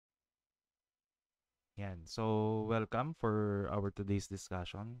Yan. So, welcome for our today's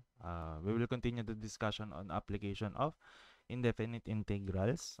discussion. We will continue the discussion on application of indefinite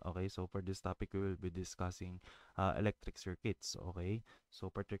integrals. Okay, so for this topic, we will be discussing electric circuits. Okay, so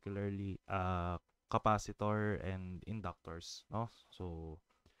particularly capacitor and inductors. No, so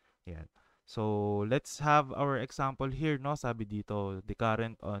yan. So, let's have our example here, no? Sabi dito, the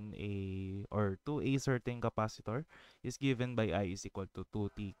current on a or to a certain capacitor is given by I is equal to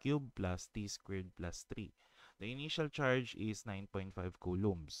 2t cubed plus t squared plus 3. The initial charge is 9.5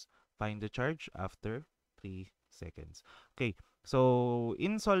 coulombs. Find the charge after 3 seconds. Okay, so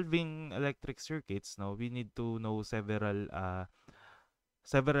in solving electric circuits, no, we need to know several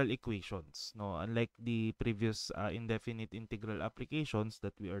equations, no, unlike the previous indefinite integral applications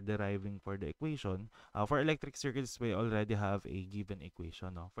that we are deriving for the equation. For electric circuits, we already have a given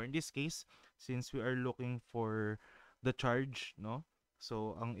equation, no. For in this case, since we are looking for the charge, no,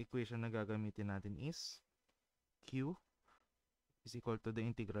 so ang equation na gagamitin natin is q is equal to the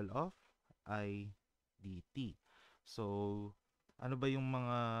integral of I dt. So ano ba yung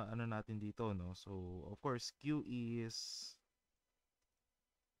mga ano natin dito, no? So of course Q is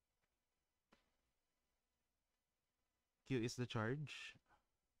the charge,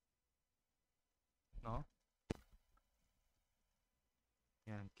 no?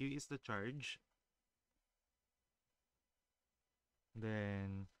 Yan, Q is the charge.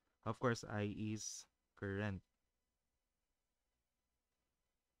 Then, of course, I is current.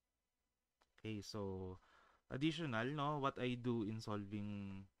 Okay, so, additional, no, what I do in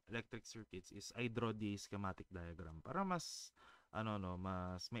solving electric circuits is I draw the schematic diagram para mas, ano, no,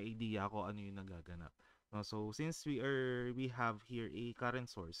 mas may idea ako ano yung nagaganap. No, so, since we have here a current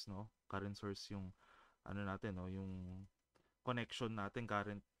source, no, current source yung, ano natin, no, yung connection natin,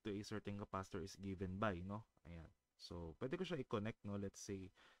 current to a certain capacitor is given by, no? Ayan. So, pwede ko siya i-connect, no? Let's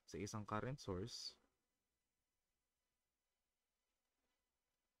say, sa isang current source.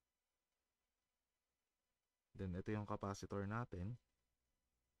 Then, ito yung capacitor natin.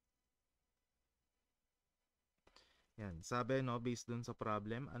 Yan. Sabi, no, based dun sa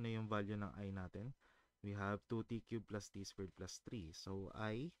problem, ano yung value ng I natin? We have 2t cubed plus t squared plus 3. So,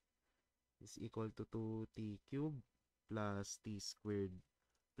 I is equal to 2t cubed plus t squared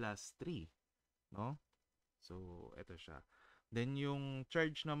plus 3. No? So, ito siya. Then, yung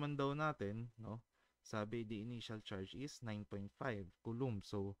charge naman daw natin, no? Sabi, the initial charge is 9.5 coulomb.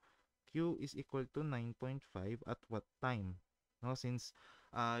 So, Q is equal to 9.5 at what time? No, since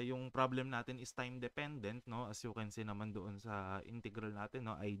yung problem natin is time dependent, no, as you can see naman doon sa integral natin,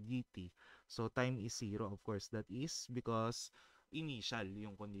 no, I dt. So time is 0, of course. That is because initial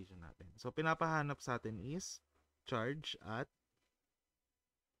yung condition natin. So pinapahanap sa atin is charge at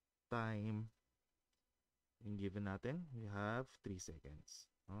time. Yung given natin, we have 3 seconds.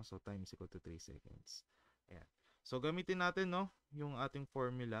 No? So time is equal to 3 seconds. Ayan. So gamitin natin, no, yung ating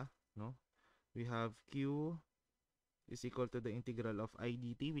formula, no? We have Q is equal to the integral of I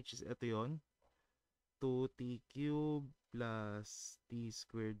dt, which is ito yun, 2t cubed plus t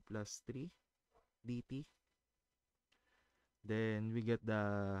squared plus 3 dt. Then we get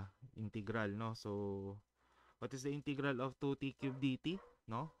the integral, no? So what is the integral of 2t cubed dt?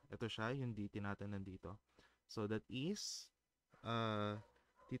 No? Ito siya, yung dt natin nandito. So that is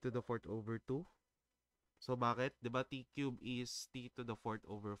t to the fourth over 2. So bakit? 'Di ba t cube is t to the fourth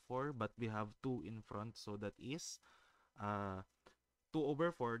over 4, but we have 2 in front, so that is 2 over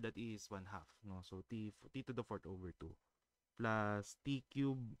 4, that is 1 half, no? So t to the fourth over 2 plus t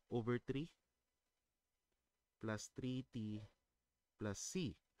cube over 3 plus 3t plus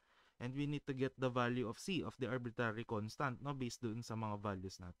c. And we need to get the value of c, of the arbitrary constant, no, based doon sa mga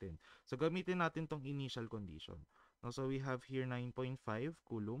values natin. So gamitin natin tong initial condition. No, so we have here 9.5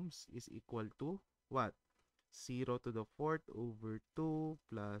 coulombs is equal to what? 0 to the fourth over 2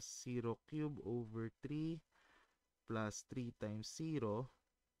 plus 0 cube over 3 plus 3 times 0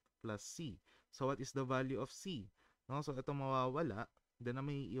 plus c. So what is the value of c? No, so ito mawawala. Then na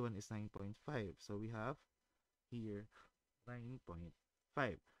may iwan is 9.5. So we have here 9.5.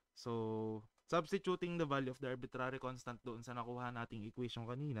 So substituting the value of the arbitrary constant doon sa nakuha nating equation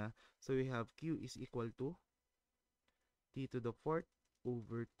kanina, so we have q is equal to t to the fourth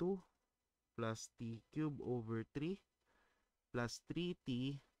over 2 plus t cube over 3 plus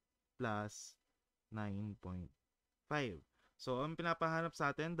 3t plus 9.5. So, ang pinapahanap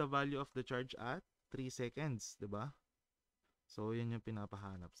sa atin, the value of the charge at 3 seconds, di ba? So, yun yung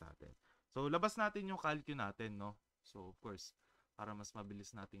pinapahanap sa atin. So, labas natin yung calcu natin, no? So, of course, para mas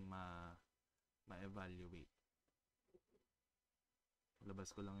mabilis nating ma-evaluate.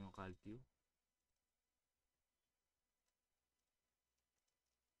 Labas ko lang yung calcu.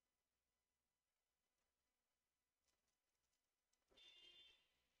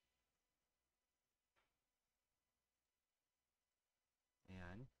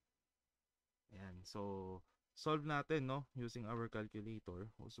 So, solve natin, no? Using our calculator.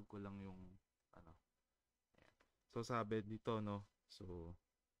 Usog ko lang yung, ano. Ayan. So, sabi dito, no? So,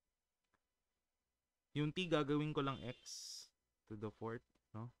 yung t gagawin ko lang x to the fourth,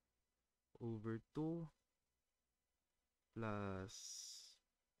 no? Over 2 plus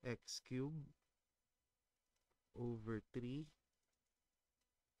x cubed over 3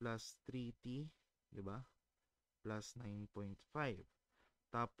 plus 3t, di ba? Plus 9.5.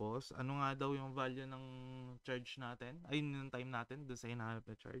 Tapos, ano nga daw yung value ng charge natin? Ay, yung time natin doon sa hinahanap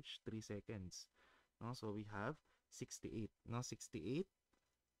na charge, 3 seconds. No? So, we have 68. No? 68.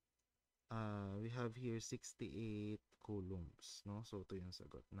 We have here 68 coulombs. No? So, ito yung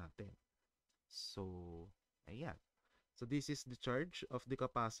sagot natin. So, ayan. So, this is the charge of the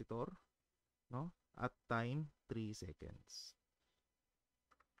capacitor, no? At time, 3 seconds.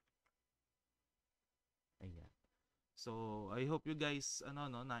 Ayan. So, I hope you guys,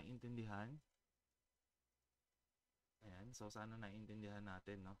 naintindihan. Ayan. So, sana naintindihan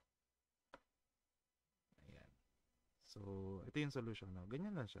natin, no? Ayan. So, ito yung solution, no?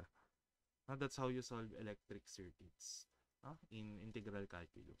 Ganyan lang siya. No? That's how you solve electric circuits, no? In integral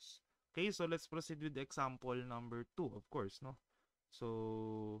calculus. Okay, so let's proceed with example number 2, of course, no?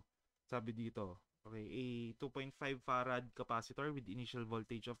 So, sabi dito, okay, a 2.5 farad capacitor with initial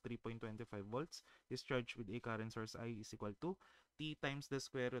voltage of 3.25 volts is charged with a current source I is equal to T times the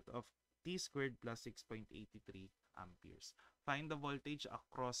square root of T squared plus 6.83 amperes. Find the voltage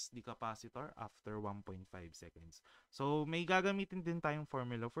across the capacitor after 1.5 seconds. So, may gagamitin din tayong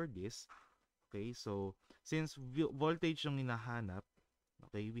formula for this. Okay, so, since voltage yung hinahanap,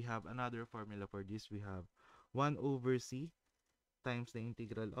 okay, we have another formula for this. We have 1 over C times the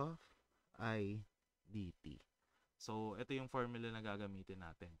integral of I dt. So, ito yung formula na gagamitin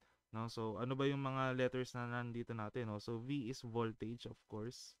natin. No? So, ano ba yung mga letters na nandito natin? No? So, V is voltage, of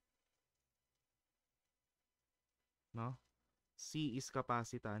course. No? C is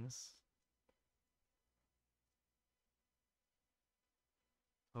capacitance.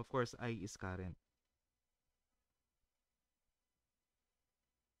 Of course, I is current.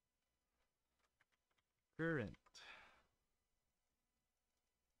 Current.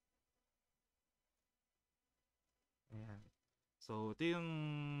 Ayan. So, ito yung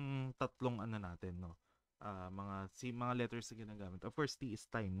tatlong ano natin, no? Mga letters na ginagamit. Of course, T is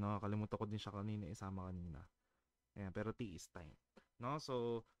time, no? Kalimutan ko din siya kanina, isama kanina. Ayan, pero T is time. No?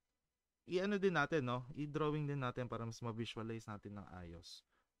 So, i-ano din natin, no? I-drawing din natin para mas ma-visualize natin ng ayos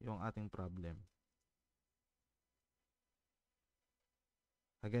yung ating problem.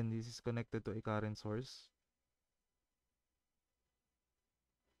 Again, this is connected to a current source.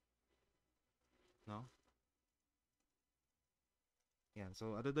 No? Yan.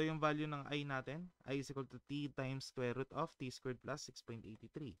 So, ano daw yung value ng I natin? I is equal to T times square root of T squared plus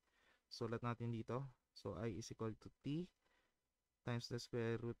 6.83. Sulat natin dito. So, I is equal to T times the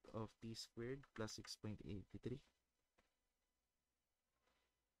square root of T squared plus 6.83.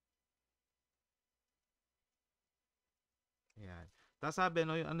 Ayan. Tapos sabi,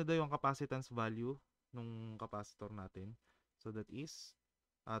 no, ano daw yung capacitance value nung capacitor natin? So, that is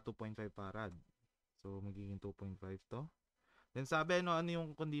 2.5 farad. So, magiging 2.5 to. Then sabi, no, ano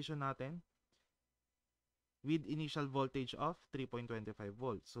yung condition natin? With initial voltage of 3.25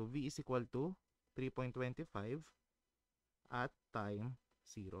 volts. So, V is equal to 3.25 at time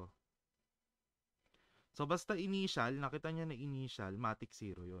 0. So, basta initial, nakita nyo na initial, matic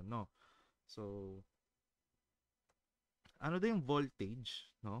 0 yun, no? So, ano daw yung voltage,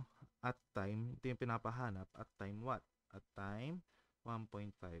 no? At time, ito yung pinapahanap, at time what? At time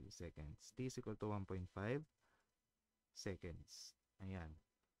 1.5 seconds. T is equal to 1.5 seconds. Ayan.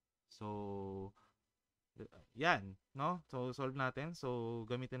 So, yan, no? So, solve natin. So,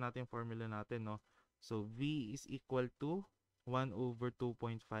 gamitin natin yung formula natin, no? So, V is equal to 1 over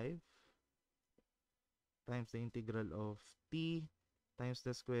 2.5 times the integral of T times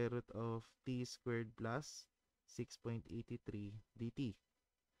the square root of T squared plus 6.83 dt.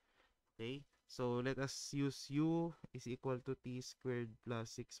 Okay? So, let us use U is equal to T squared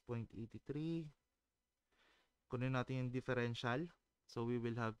plus 6.83. Kunin natin yung differential. So, we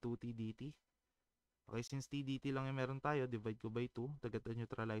will have 2T dt. Okay, since T dt lang yung meron tayo, divide ko by 2 to get the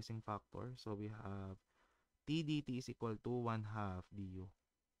neutralizing factor. So, we have T dt is equal to 1/2 du.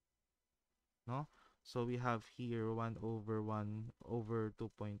 No? So, we have here 1 over 1 over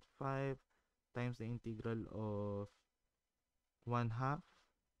 2.5 times the integral of 1/2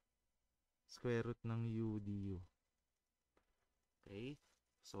 square root ng u du. Okay?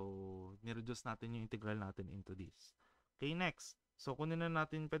 So, nireduce natin yung integral natin into this. Okay, next. So, kunin na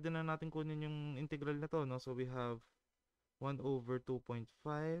natin, pwede na natin kunin yung integral na to, no? So, we have 1 over 2.5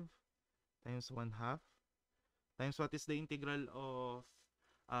 times 1/2 times what is the integral of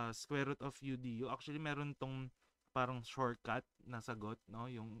square root of u du. Actually, meron tong parang shortcut na sagot,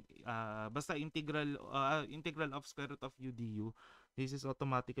 no? Yung basta integral of square root of u du. This is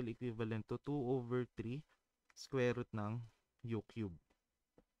automatically equivalent to 2/3 square root ng u cube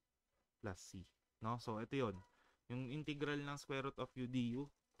plus c, no? So ito 'yon. Yung integral ng square root of u du,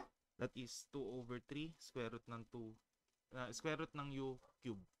 that is 2/3 square root ng square root ng u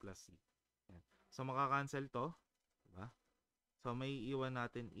cube plus c. Yan. So makakancel to, diba? So may iwan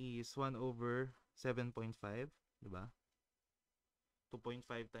natin is 1/7.5, diba?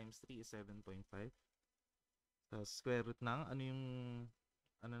 2.5 times 3 is 7.5. Tapos square root ng ano yung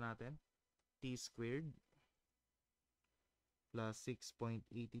ano natin? T squared plus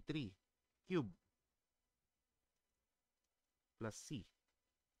 6.83 cube plus c.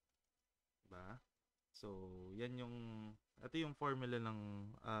 Diba? So, yan yung ito yung formula ng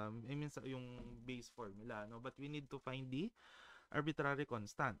yung base formula, no? But we need to find the arbitrary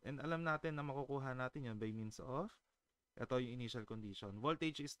constant. And alam natin na makukuha natin yun by means of ito yung initial condition.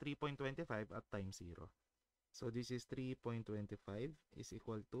 Voltage is 3.25 at time 0. So, this is 3.25 is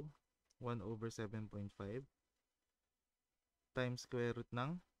equal to 1/7.5 times square root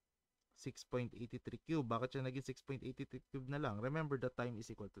ng 6.83 cube. Bakit siya naging 6.83 cube na lang? Remember that time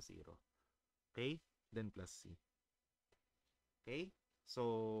is equal to 0. Okay? Then plus c. Okay?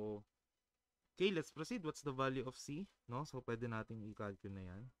 So, okay, let's proceed. What's the value of c? No? So, pwede natin i-calculate na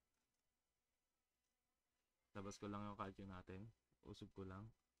yan. Labas ko lang yung calculate natin. Usog ko lang.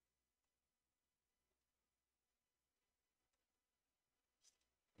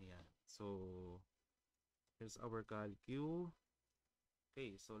 Ayan. So, here's our calculate.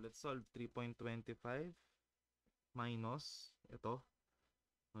 Okay, so let's solve 3.25 minus ito.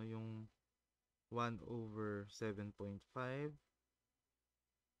 No, yung 1/7.5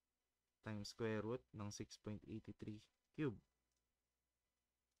 times square root ng 6.83 cube.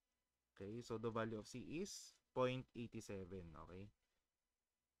 Okay, so the value of c is 0.87, okay?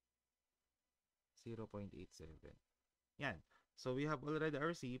 0.87. Yan. So we have already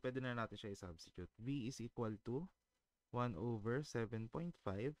our c, pwede na natin siya i-substitute. V is equal to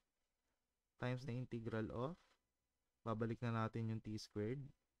 1/7.5 times the integral of, babalik na natin yung t squared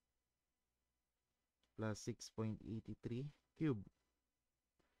plus 6.83 cube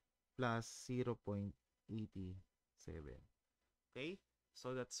plus 0.87. Okay?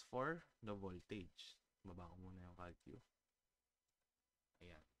 So that's for the voltage. Baba ko muna yung calculate.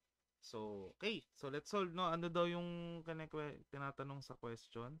 Ayan. So, okay. So let's solve, no? Ano daw yung tinatanong sa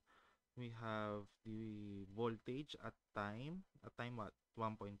question? We have the voltage at time. At time what?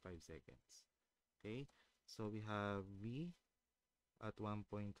 1.5 seconds. Okay? So we have V at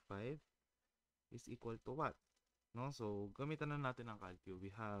 1.5 is equal to what? No? So, gamitan na natin ang calculate. We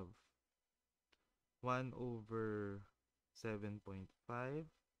have 1/7.5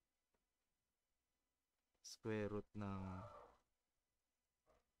 square root ng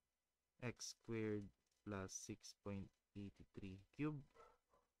x squared plus 6.83 cube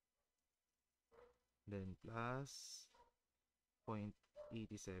then plus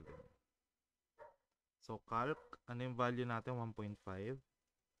 0.87. So, calc, ano yung value natin? 1.5.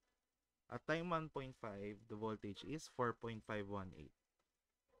 At time 1.5, the voltage is 4.518.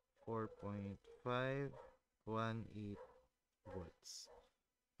 4.518 volts.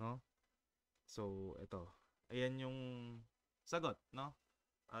 No? So, ito. Ayan yung sagot, no?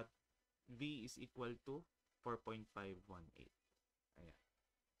 At V is equal to 4.518. Ayan.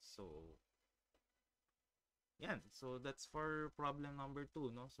 So, yan. So, that's for problem number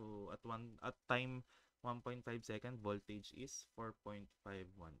 2, no? So, at time 1.5 second, voltage is 4.518.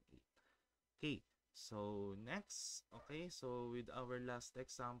 Okay. So, next, okay, so with our last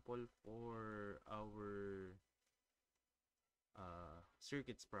example for our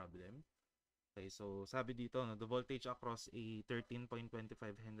circuits problem. Okay, so sabi dito, no, the voltage across a 13.25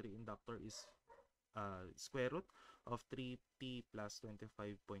 Henry inductor is square root of 3t plus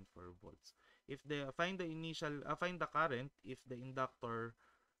 25.4 volts. If find the current if the inductor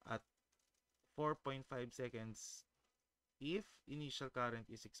at 4.5 seconds if initial current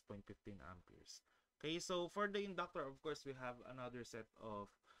is 6.15 amperes. Okay, so for the inductor, of course, we have another set of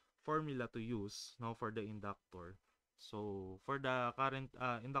formula to use, no, for the inductor. So, for the current,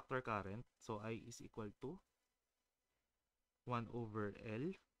 inductor current, so I is equal to 1/L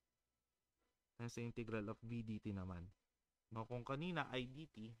times the integral of v dt naman. No, kung kanina I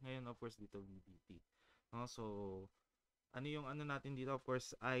dt, ngayon of course dito v dt. No, so, ano yung ano natin dito? Of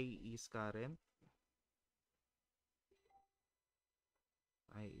course, I is current.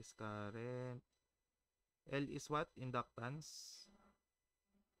 I is current. L is what? Inductance.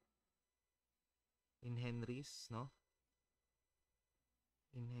 in Henrys, no?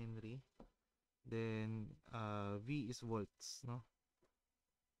 In Henry. Then, V is volts, no?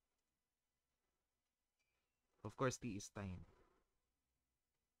 Of course, T is time.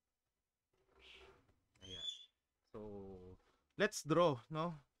 Ayan. So, let's draw,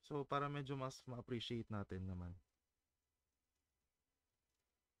 no? So, para medyo mas ma-appreciate natin naman.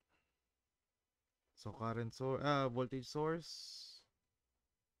 So, current source, voltage source.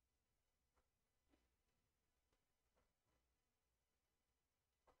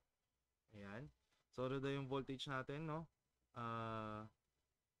 Ayan. So, ano daw yung voltage natin, no?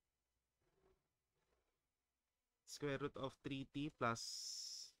 Square root of 3t plus,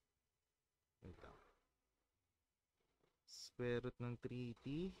 wait lang. Square root ng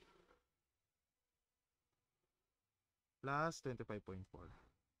 3t plus 25.4.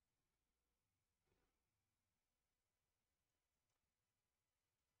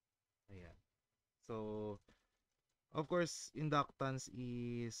 Ayan. So, of course, inductance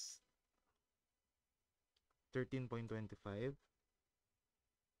is 13.25.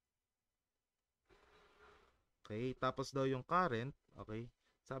 Okay, tapos daw yung current, okay?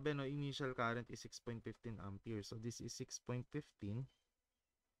 Sabi no, initial current is 6.15 ampere. So this is 6.15.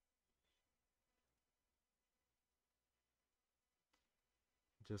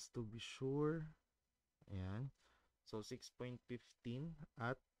 Just to be sure. Ayan. So 6.15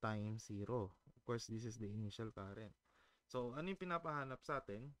 at time 0. Of course, this is the initial current. So ano yung pinapahanap sa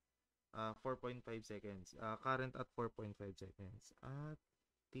atin? 4.5 seconds. Current at 4.5 seconds. At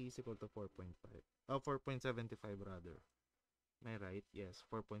t is equal to 4.5. 4.75 rather. Am I right? Yes,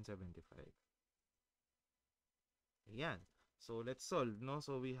 4.75. Ayan. So, let's solve, no?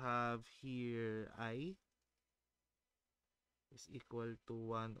 So, we have here I is equal to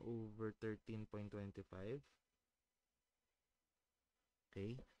 1 over 13.25.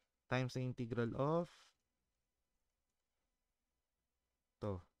 Okay. Times the integral of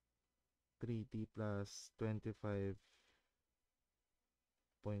to 3t plus 25.4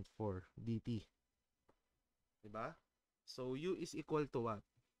 dt. Diba? So, u is equal to what?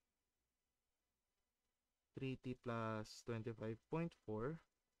 3t plus 25.4.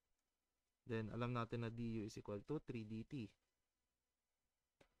 Then, alam natin na du is equal to 3 dt.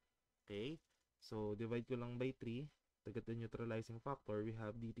 Okay? So, divide ko lang by 3. To get the neutralizing factor, we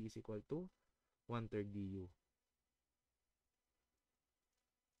have dt is equal to 1/3 du.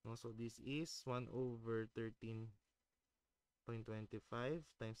 No, so, this is 1 over 13.25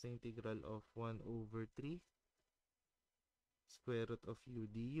 times the integral of 1 over 3 square root of u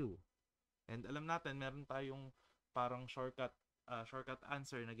du. And alam natin, meron tayong parang shortcut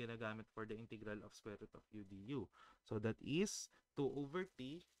answer na ginagamit for the integral of square root of u du. So, that is 2 over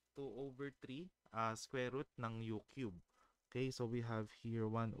 3 square root ng u cube. Okay, so we have here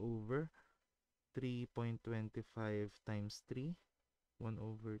 1 over 3.25 times 3. 1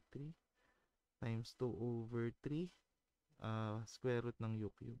 over 3 times 2 over 3 square root ng u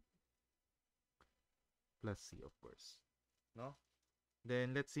cube plus c, of course. No?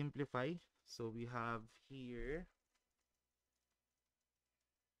 Then, let's simplify. So, we have here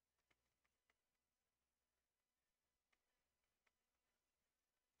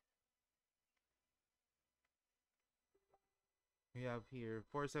we have here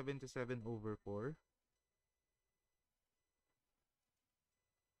 477 over 4.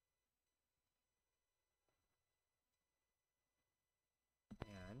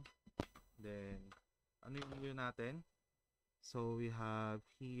 Ayan. Then, ano yung u natin? So, we have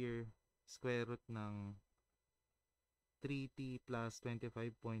here square root ng 3t plus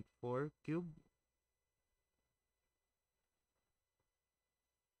 25.4 cube.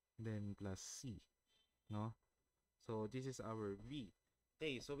 Then, plus c. No? So, this is our v.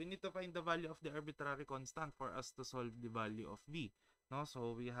 Okay, so we need to find the value of the arbitrary constant for us to solve the value of v. No?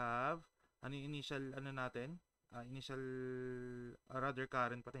 So, we have, ano yung initial, ano natin? Initial, rather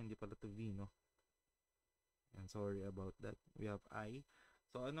current pa rin, hindi pala to v, no? And sorry about that. We have I.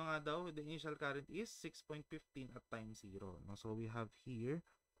 So, ano nga daw? The initial current is 6.15 at time 0. No? So, we have here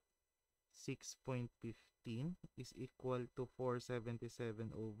 6.15 is equal to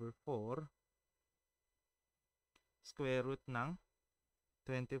 477 over 4 square root ng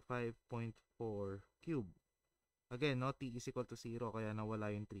 25.4 cube. Again, no, t is equal to 0 kaya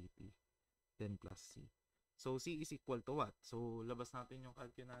nawala yung 3t. Then plus c. So, c is equal to what? So, labas natin yung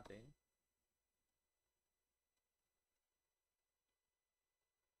calcul natin.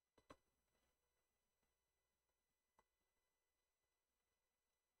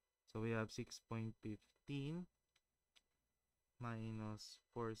 So, we have 6.15 minus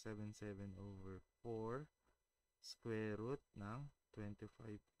 477 over 4 square root ng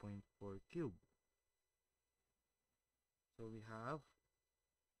 25.4 cube. So we have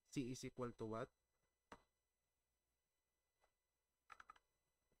C is equal to what?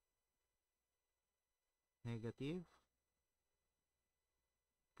 Negative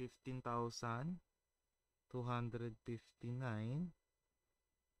 15,259.277.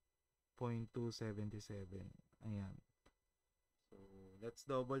 Ayan. So, let's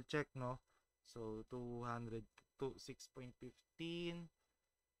double check, no? So, 200 to 6.15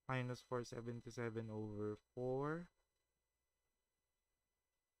 minus 477 over 4.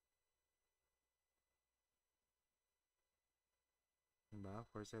 Diba?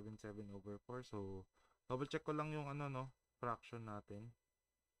 477 over 4. So, double check ko lang yung ano, no? Fraction natin.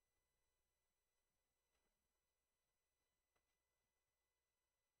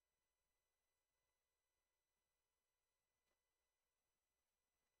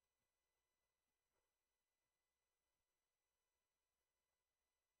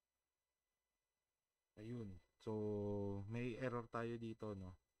 Ayun. So, may error tayo dito,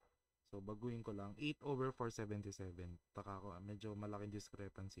 no? So, baguhin ko lang. 8 over 477. Taka ko, medyo malaking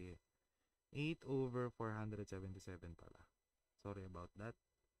discrepancy eh. 8 over 477 pala. Sorry about that.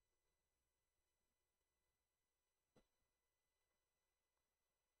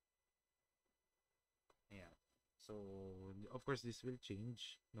 Ayan. So, of course, this will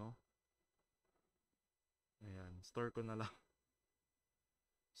change, no? Ayan. Store ko na lang.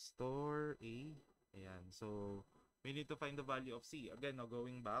 Store A. Ayan. So, we need to find the value of C. Again, now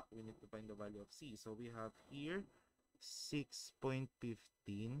going back, we need to find the value of C. So, we have here 6.15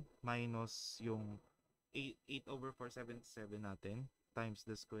 minus yung 8 over 477 natin times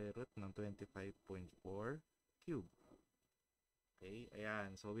the square root ng 25.4 cube. Okay,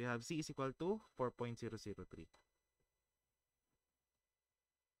 ayan. So, we have C is equal to 4.003.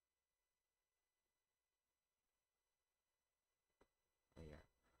 Ayan.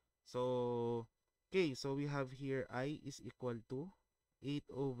 So, okay. So, we have here I is equal to 8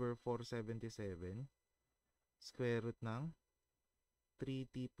 over 477 square root ng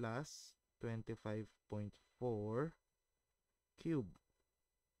 3t plus 25.4 cube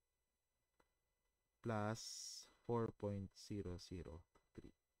plus 4.003.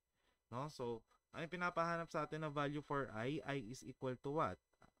 No? So, ano yung pinapahanap sa atin na value for I? I is equal to what?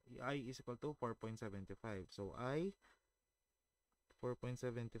 I is equal to 4.75. So, I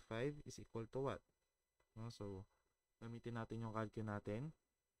 4.75 is equal to what? No? So, gamitin natin yung calcul natin.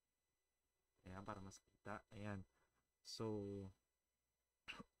 Ayan, para mas kita. Ayan. So,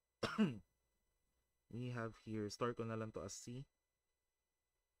 we have here, store ko na lang to as C.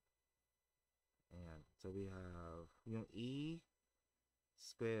 Ayan. So, we have yung E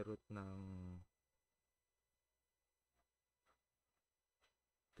square root ng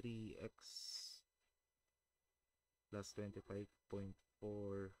 3x plus 25.4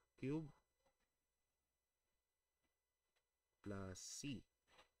 cube plus C.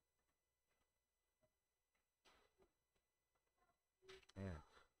 Ayan.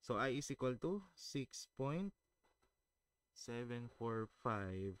 So, I is equal to 6.745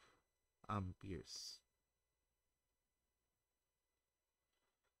 amperes.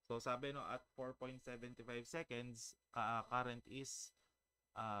 So, sabi no, at 4.75 seconds, current is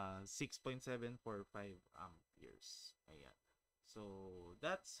 6.745 amperes. Ayan. So,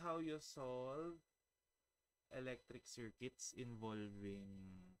 that's how you solve electric circuits involving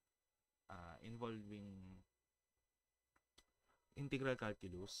integral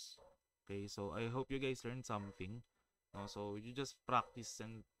calculus. Okay, so I hope you guys learned something. No? So, you just practice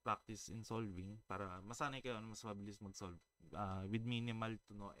in solving para masanay kayo na mas mabilis mag-solve with minimal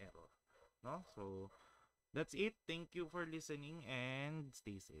to no error. No? So, that's it. Thank you for listening and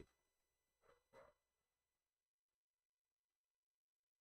stay safe.